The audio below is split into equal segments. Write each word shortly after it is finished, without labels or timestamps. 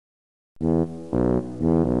Bye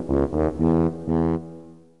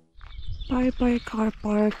bye car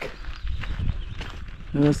park.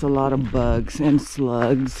 There's a lot of bugs and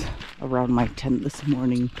slugs around my tent this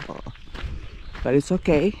morning. But it's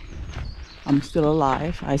okay. I'm still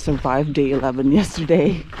alive. I survived day 11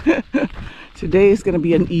 yesterday. Today is gonna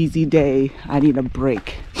be an easy day. I need a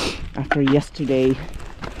break after yesterday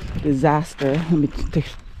disaster. Let me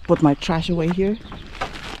put my trash away here.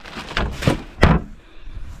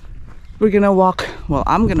 We're gonna walk, well,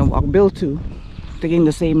 I'm gonna walk, Bill too, taking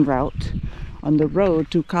the same route on the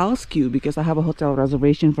road to Cowskew because I have a hotel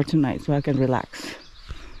reservation for tonight so I can relax.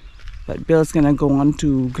 But Bill's gonna go on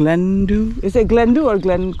to Glendu. Is it Glendu or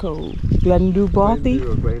Glencoe? Glendu Bothy?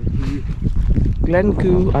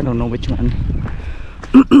 Glencoe, I don't know which one.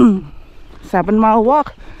 7-mile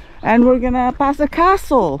walk, and we're gonna pass a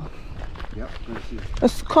castle. Yep, a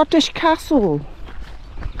Scottish castle.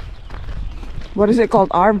 What is it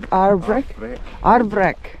called? Arbrecht?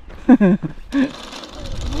 Arbrecht.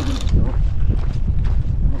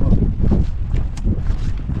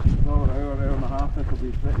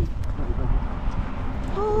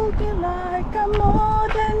 Hold me like I'm more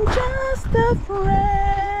than just a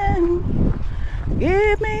friend.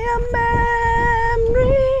 Give me a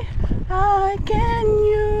memory I can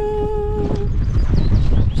use.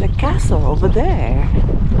 There's a castle over there.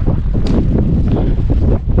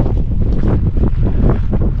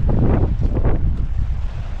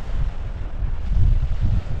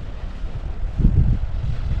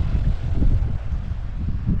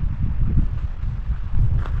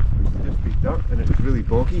 And it was really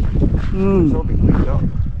boggy. It's all been cleaned up.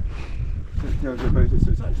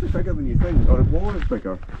 It's actually bigger than you think, or it was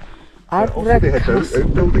bigger. Also they had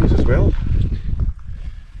outbuildings as well.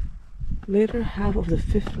 Latter half of the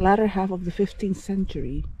 15th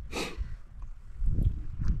century.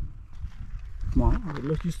 Wow,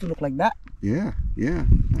 it used to look like that. Yeah, yeah.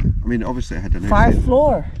 I mean, obviously it had an 5th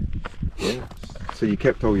floor. Yeah. So you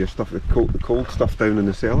kept all your stuff, the cold stuff down in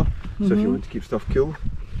the cellar. So if you want to keep stuff cool.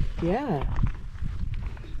 Yeah.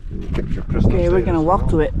 And you kept your Christmas. Okay, we're gonna walk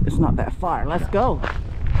to it. It's not that far. Let's go.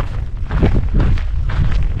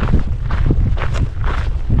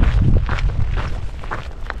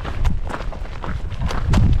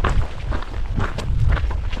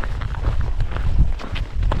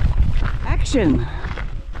 Action.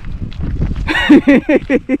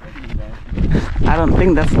 I don't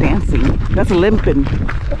think that's dancing. That's limping.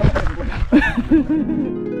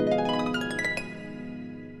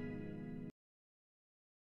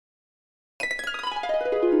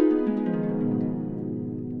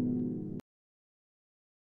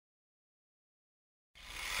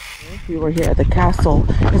 We were here at the castle.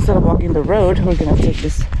 Instead of walking the road, we're gonna take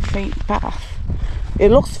this faint path.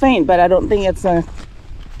 It looks faint, but I don't think it's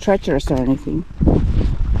treacherous or anything.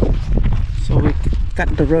 So we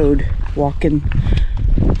cut the road, walking.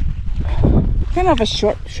 Kind of a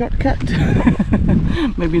shortcut.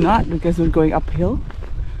 Maybe not because we're going uphill.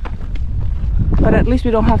 But at least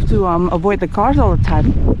we don't have to avoid the cars all the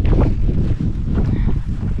time.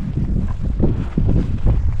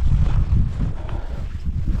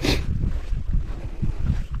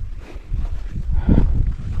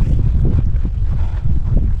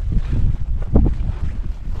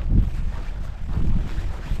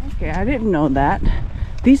 I didn't know that.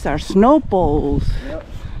 These are snow poles. Yep.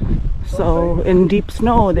 So in deep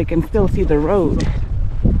snow they can still see the road.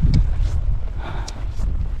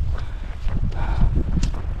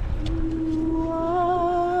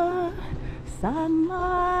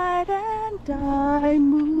 Sunlight and I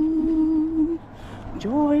moon,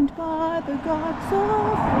 joined by the gods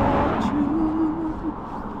of fortune,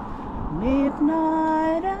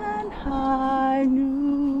 midnight and high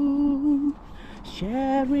noon,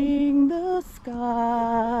 sharing the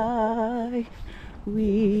sky.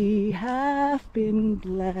 We have been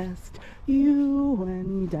blessed, you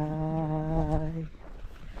and I.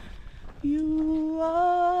 You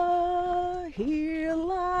are here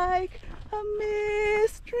like a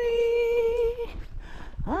mystery.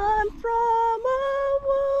 I'm from a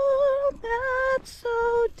world that's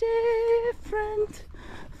so different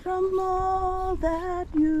from all that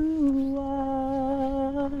you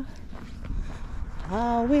are.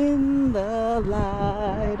 How in the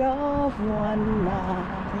light of one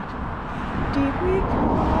night did we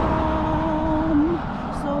come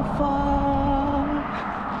so far?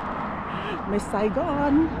 Miss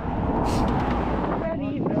Saigon,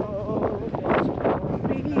 already know the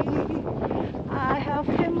story. I have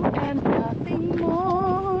him and nothing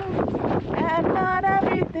more, and not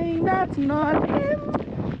everything that's not him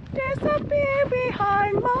disappear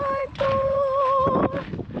behind my door.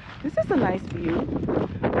 This is a nice view.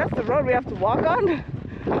 That's the road we have to walk on?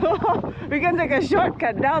 We can take a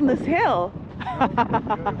shortcut down this hill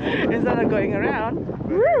instead of going around.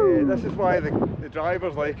 This is why the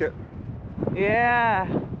drivers like it. Yeah,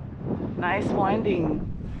 nice winding.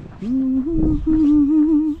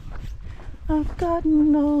 I've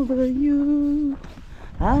gotten over you.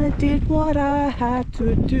 I did what I had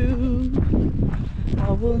to do. I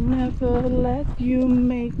will never let you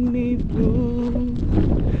make me blue.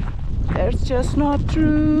 That's just not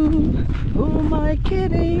true. Who am I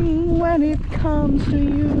kidding when it comes to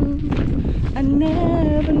you? I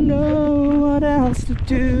never know what else to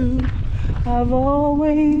do. I've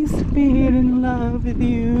always been in love with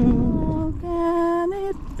you. How can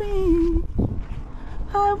it be?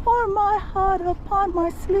 I wore my heart upon my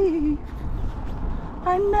sleeve.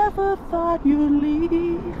 I never thought you'd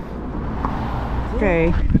leave.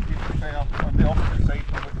 Okay.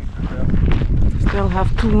 Still have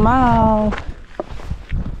 2 miles.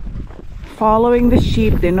 Following the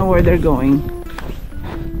sheep, they know where they're going.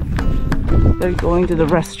 They're going to the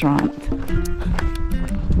restaurant.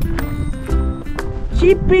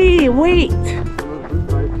 Sheepy, wait!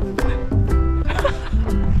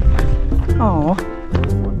 Oh.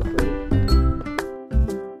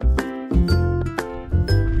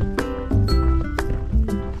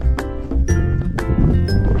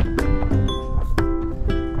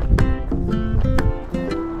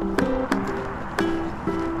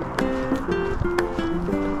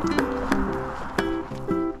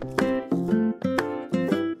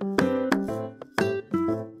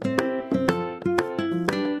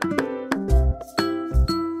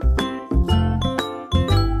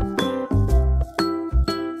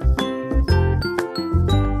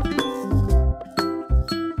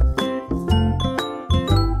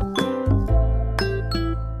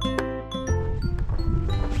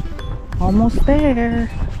 Almost there.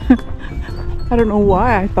 I don't know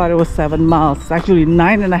why I thought it was 7 miles. It's actually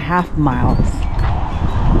 9.5 miles.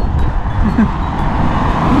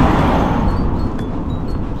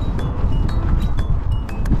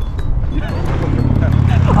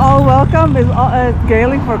 All welcome is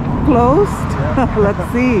Gaelic for closed. Yeah.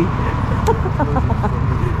 Let's see.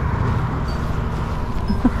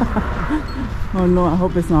 Oh no, I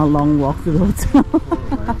hope it's not a long walk to the hotel.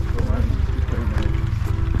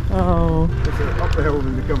 Oh. It's up the hill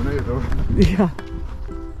when you're coming out though. Yeah.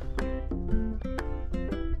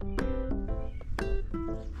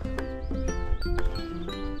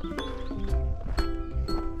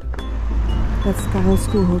 That's Skyhill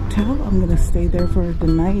School Hotel. I'm gonna stay there for the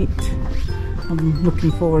night. I'm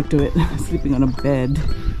looking forward to it. Sleeping on a bed.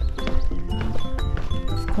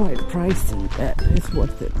 It's quite pricey, but it's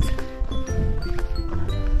worth it.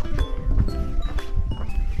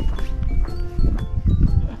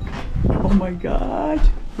 Oh my god.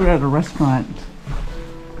 We're at a restaurant.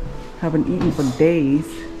 Haven't eaten for days.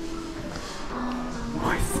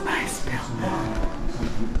 Oh, it's nice, Bill.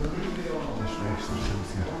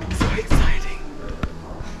 So exciting.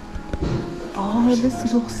 Oh,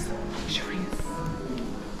 this looks luxurious.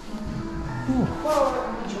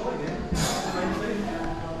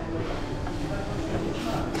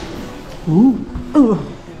 Ooh. Ooh.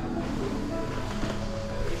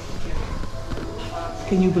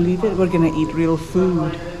 Can you believe it? We're gonna eat real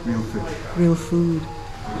food. Real food. Real food.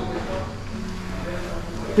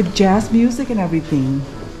 With jazz music and everything.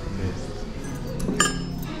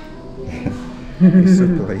 It's so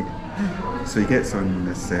polite. So he gets on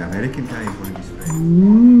this American guy, one of his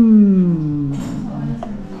friends.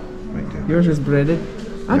 Right. Yours is breaded?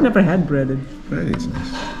 I've never had breaded. Breaded, it's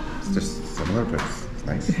nice. It's just similar, but it's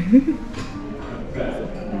nice.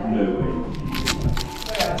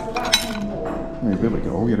 You barely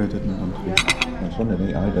got all your editing on today. That's one of the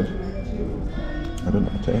 8 I did. I didn't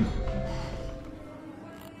have 10.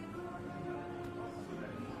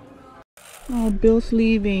 Oh, Bill's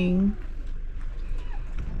leaving.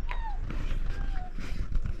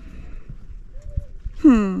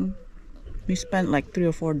 We spent like 3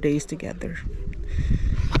 or 4 days together.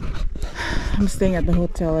 I'm staying at the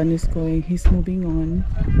hotel and he's moving on.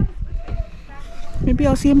 Maybe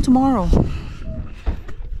I'll see him tomorrow.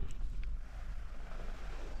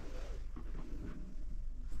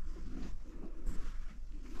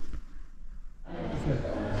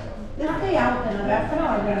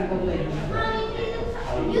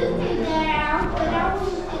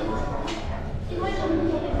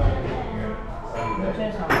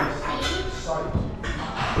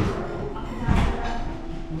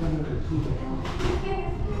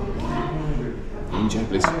 Enjoy,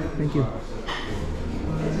 please. Thank you.